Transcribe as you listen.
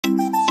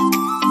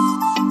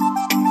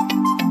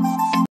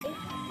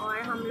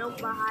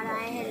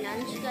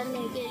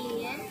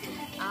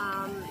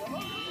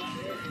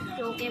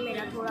करके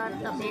मेरा थोड़ा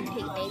तबीयत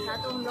ठीक नहीं था,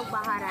 तो हम लोग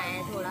बाहर आए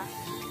हैं थोड़ा।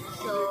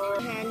 तो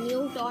है new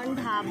town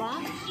dhaba,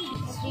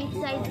 street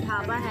side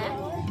dhaba है,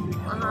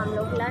 वहाँ हम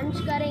लोग लंच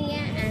करेंगे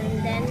एंड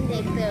देन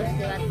देखते हैं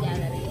उसके बाद क्या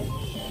करेंगे।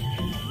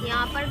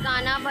 यहाँ पर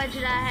गाना बज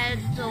रहा है,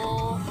 तो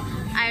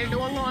I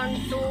don't want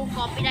to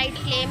copyright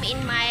claim in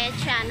my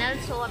channel,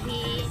 सो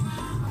अभी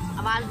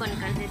आवाज़ बंद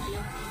कर देती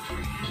हूँ।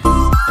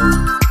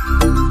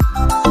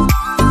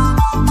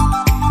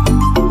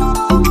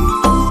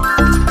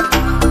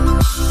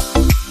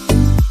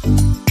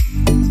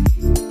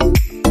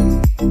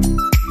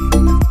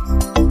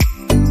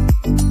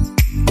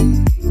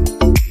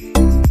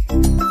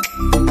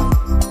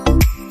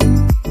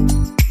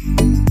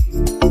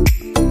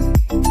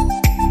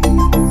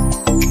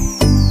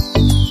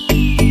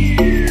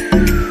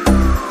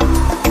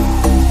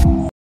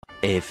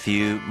 A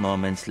few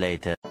moments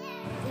later.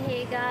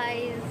 Hey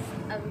guys,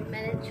 अभी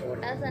मैंने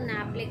छोटा सा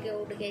नैप लेके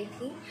उठ गई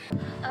थी।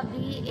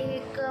 अभी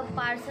एक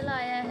पार्सल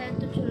आया है,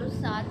 तो चलो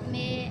साथ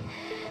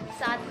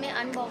में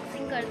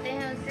अनबॉक्सिंग करते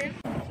हैं उसे।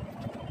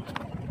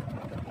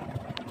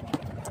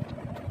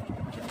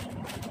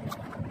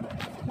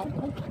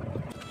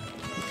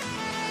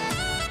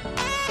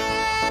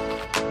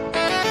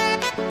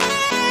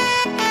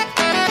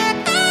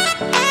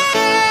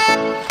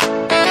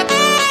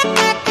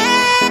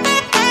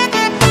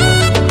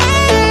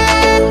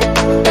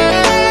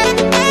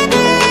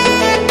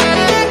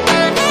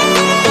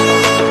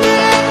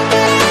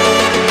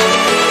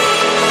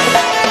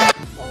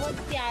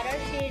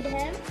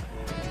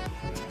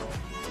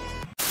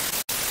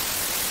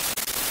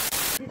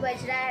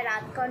 बज रहा है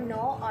रात का 9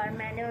 और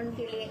मैंने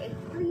उनके लिए एक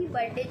प्री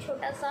बर्थडे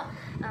छोटा सा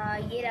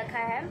ये रखा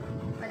है,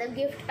 मतलब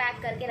गिफ्ट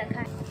पैक करके रखा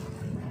है।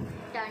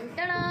 टन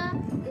टना।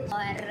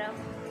 और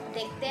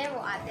देखते हैं वो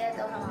आते हैं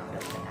तो हम आप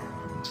लोग बताएं।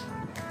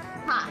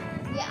 हाँ,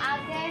 ये आ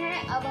गए हैं,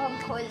 अब हम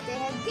खोलते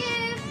हैं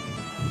gift.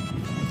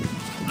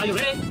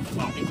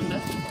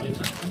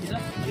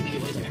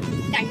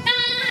 Ton ton.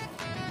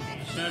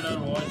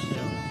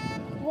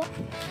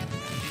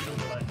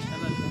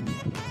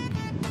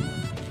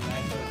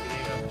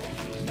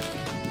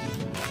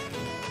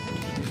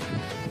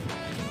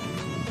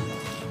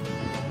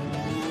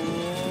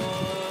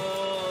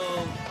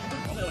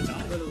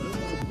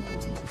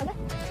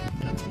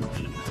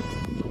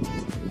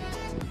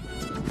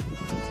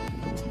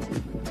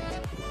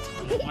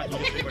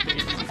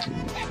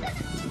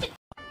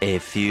 A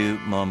few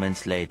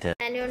moments later.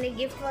 मैंने उन्हें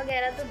गिफ्ट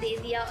वगैरह तो दे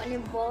दिया,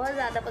 उन्हें बहुत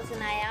ज़्यादा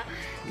पसंद आया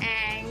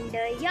एंड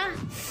या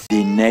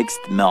The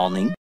next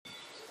morning.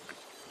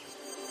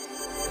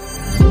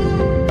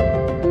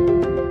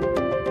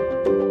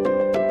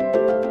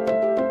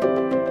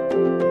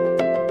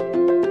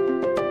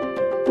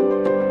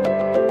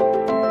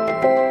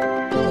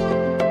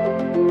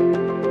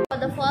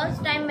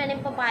 First time मैंने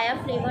पपाया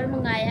फ्लेवर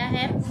मंगाया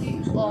है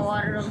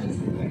और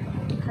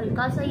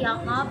हल्का सा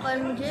यहाँ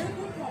पर मुझे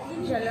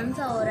जलन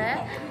सा हो रहा है,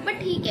 बट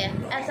ठीक है,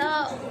 ऐसा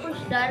कुछ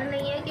डर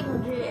नहीं है कि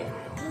मुझे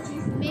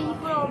मेरी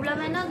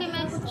प्रॉब्लम है ना कि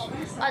मैं कुछ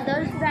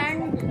अदर्स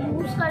ब्रांड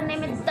यूज़ करने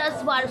में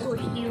 10 बार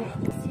सोचती हूँ।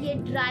 ये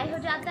ड्राई हो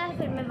जाता है,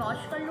 फिर मैं वॉश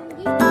कर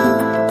लूँगी।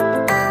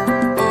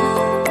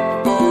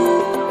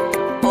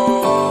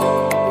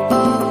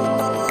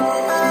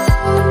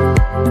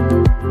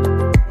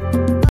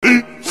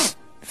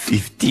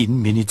 15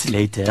 minutes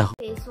later.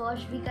 फेस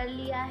वॉश भी कर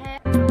लिया है।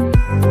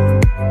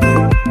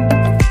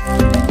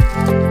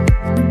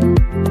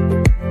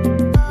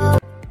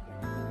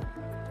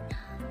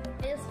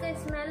 इसका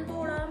स्मेल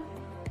थोड़ा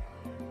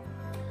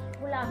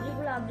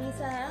गुलाबी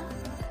सा है,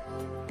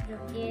 जो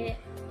कि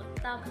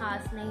उतना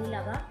खास नहीं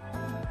लगा,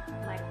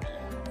 but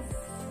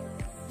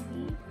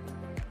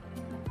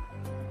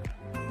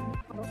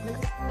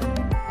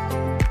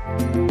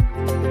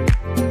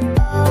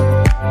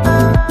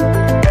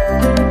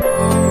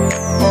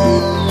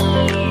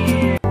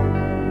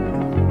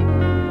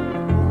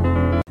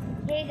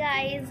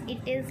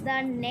it is the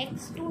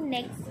next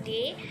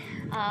day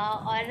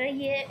और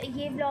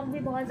ये ब्लॉग भी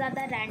बहुत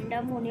ज़्यादा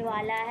रैंडम होने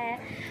वाला है।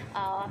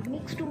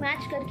 मिक्स टू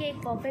मैच करके एक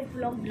परफेक्ट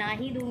ब्लॉग बना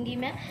ही दूंगी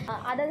मैं।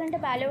 आधा घंटे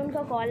पहले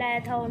उनका कॉल आया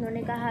था,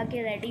 उन्होंने कहा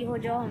कि रेडी हो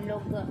जाओ, हम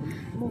लोग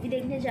मूवी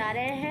देखने जा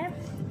रहे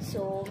हैं।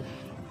 सो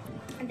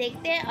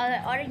देखते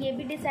हैं, और ये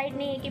भी डिसाइड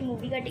नहीं है कि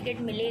मूवी का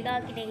टिकट मिलेगा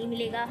कि नहीं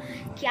मिलेगा,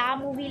 क्या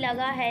मूवी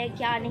लगा है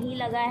क्या नहीं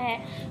लगा है,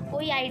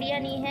 कोई आइडिया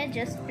नहीं है।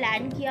 जस्ट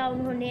प्लान किया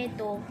उन्होंने,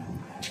 तो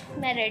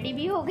मैं रेडी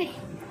भी हो गई।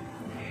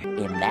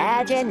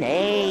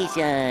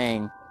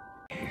 Imagination.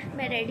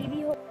 मैं रेडी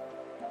भी हो।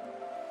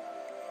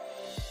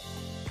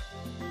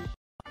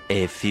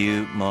 A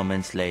few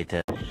moments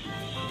later.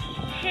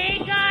 Hey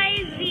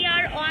guys, we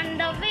are on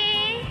the way.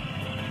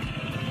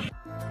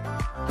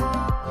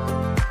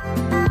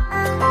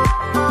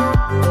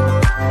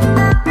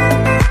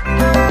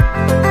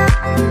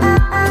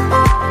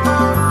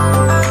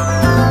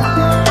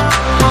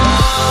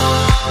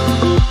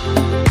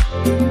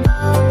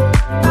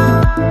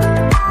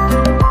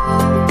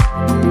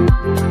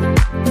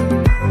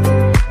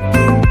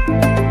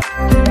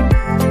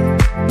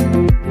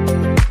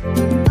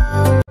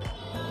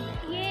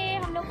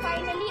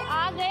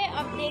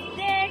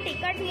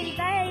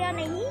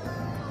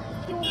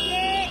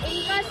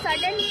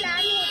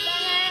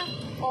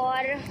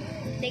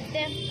 देखते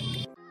हैं।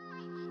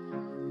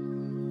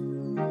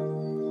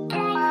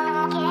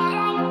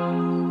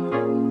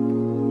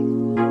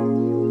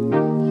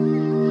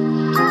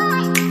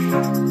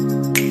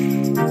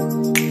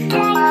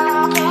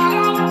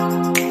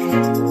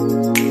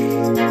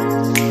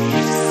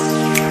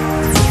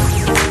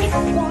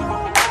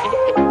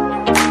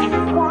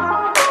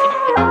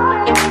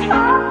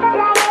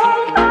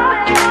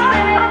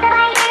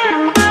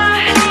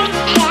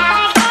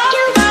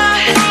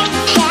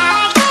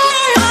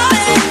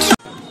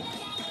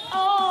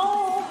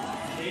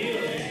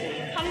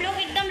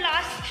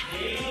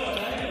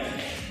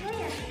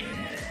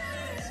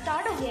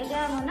 स्टार्ट हो गया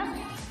क्या है ना?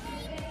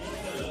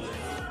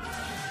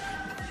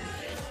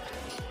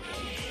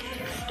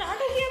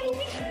 स्टार्ट हो गया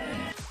मूवी।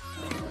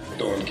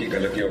 तो उनकी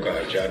गलतियों का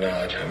हर्जाना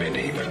आज हमें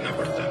नहीं भरना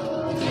पड़ता।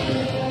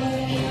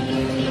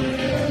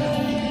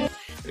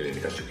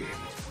 निकल चुकी है।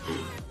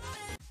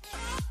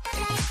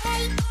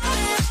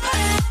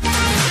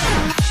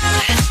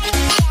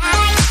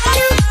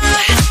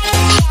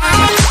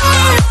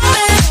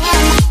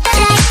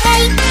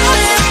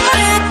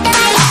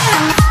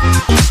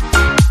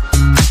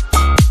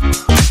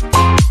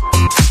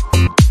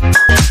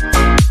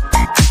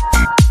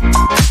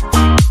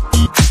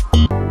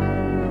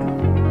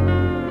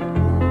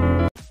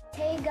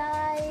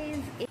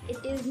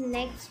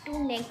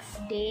 नेक्स्ट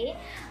डे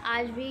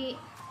आज भी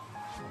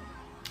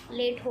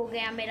लेट हो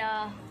गया मेरा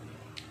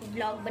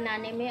व्लॉग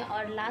बनाने में,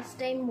 और लास्ट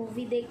टाइम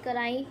मूवी देख कर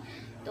आई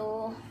तो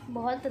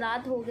बहुत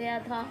रात हो गया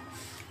था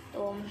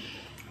तो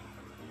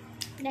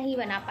नहीं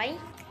बना पाई।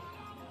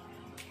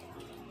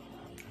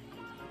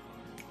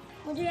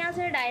 मुझे यहाँ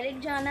से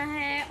डायरेक्ट जाना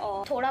है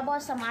और थोड़ा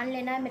बहुत सामान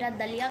लेना है। मेरा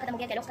दलिया ख़त्म हो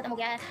गया, कैलोग्स ख़त्म हो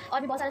गया है,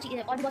 और भी बहुत सारी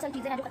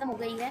चीज़ें हैं जो ख़त्म हो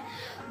गई है,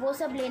 वो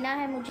सब लेना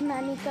है मुझे।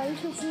 मैं निकल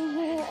चुकी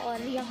हूँ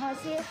और यहाँ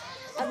से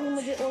अभी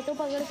मुझे ऑटो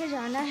पकड़ के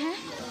जाना है।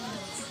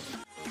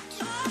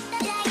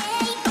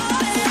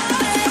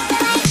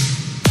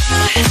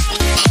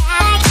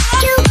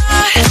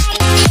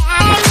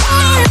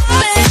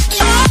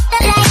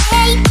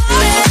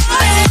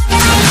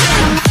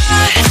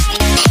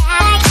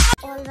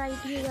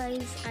 Alright you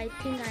guys, I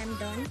think I am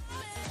done.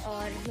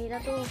 और मेरा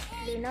तो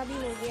लेना भी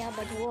हो गया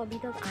बट वो अभी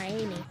तक आए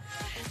ही नहीं।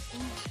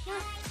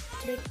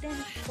 देखते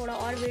हैं, थोड़ा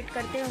और वेट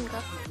करते हैं उनका।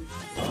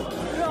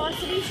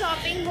 ग्रॉसरी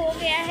शॉपिंग हो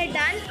गया है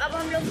डन। अब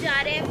हम लोग जा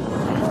रहे हैं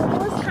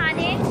मोमोज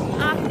खाने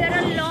आफ्टर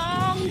अ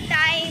लॉन्ग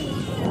टाइम।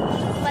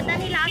 पता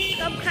नहीं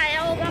लास्ट कब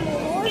खाया होगा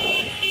मोमोज।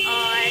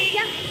 और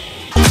क्या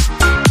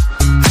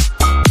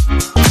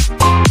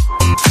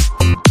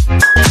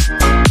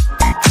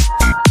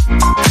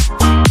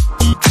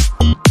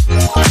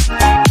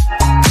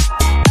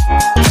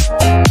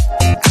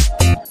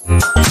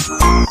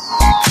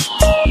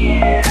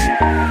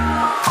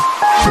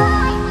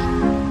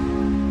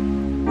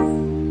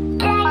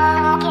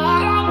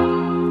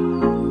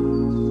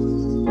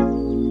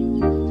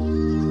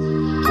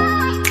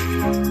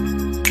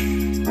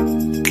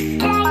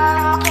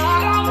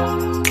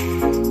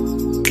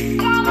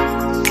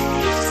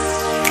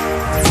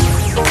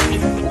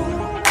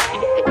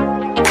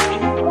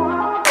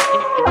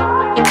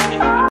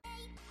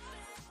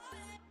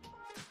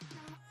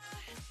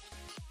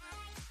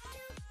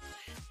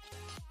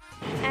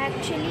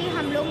एक्चुअली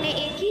हम लोग ने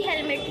एक ही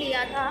हेलमेट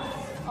लिया था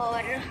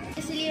और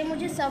इसलिए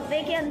मुझे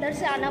सबवे के अंदर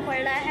से आना पड़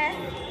रहा है।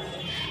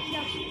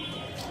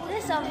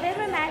 पूरे सबवे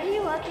में मैं ही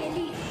हूँ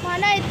अकेली।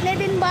 खाना इतने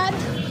दिन बाद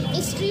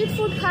स्ट्रीट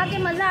फूड खा के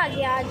मज़ा आ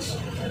गया आज।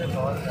 अरे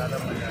बहुत ज़्यादा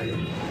मज़ा आई।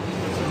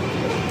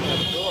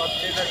 2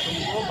 हफ्ते तक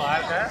तुमको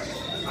बाहर का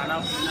खाना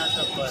पीना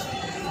सब बंद,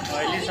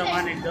 ऑयली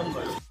सामान एकदम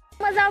बंद।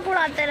 मजाक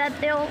उड़ाते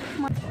रहते हो।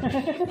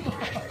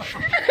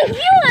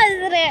 क्यों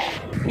हंस रहे?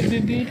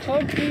 दीदी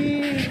छोटी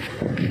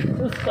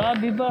उसका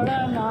भी बड़ा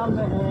नाम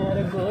है और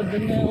गोद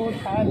में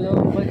उठा लो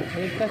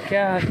बच्चे का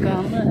क्या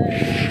काम है।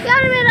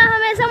 यार मेरा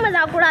हमेशा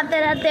मजाक उड़ाते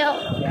रहते हो।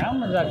 क्या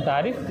मजाक,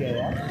 तारीफ किया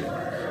यार,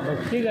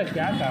 बच्चे का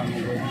क्या काम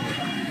है।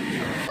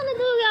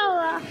 तू क्या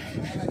हुआ?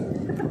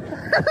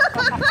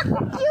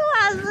 क्यों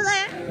हंस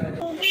रहे?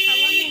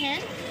 हवा में है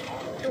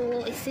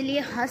तो इसलिए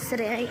हंस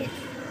रहे हैं ये।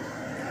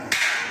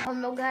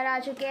 हम लोग घर आ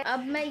चुके हैं।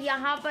 अब मैं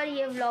यहाँ पर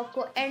ये व्लॉग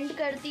को एंड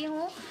करती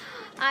हूँ।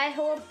 आई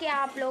होप कि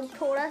आप लोग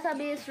थोड़ा सा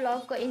भी इस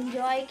व्लॉग को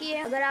एंजॉय किए।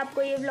 अगर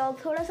आपको ये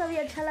व्लॉग थोड़ा सा भी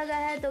अच्छा लगा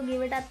है तो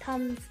give it a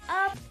thumbs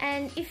up,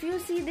 and if you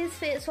see this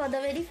face for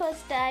the very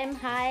first time,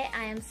 hi,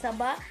 I am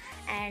Saba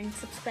and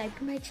subscribe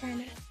to my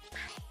channel.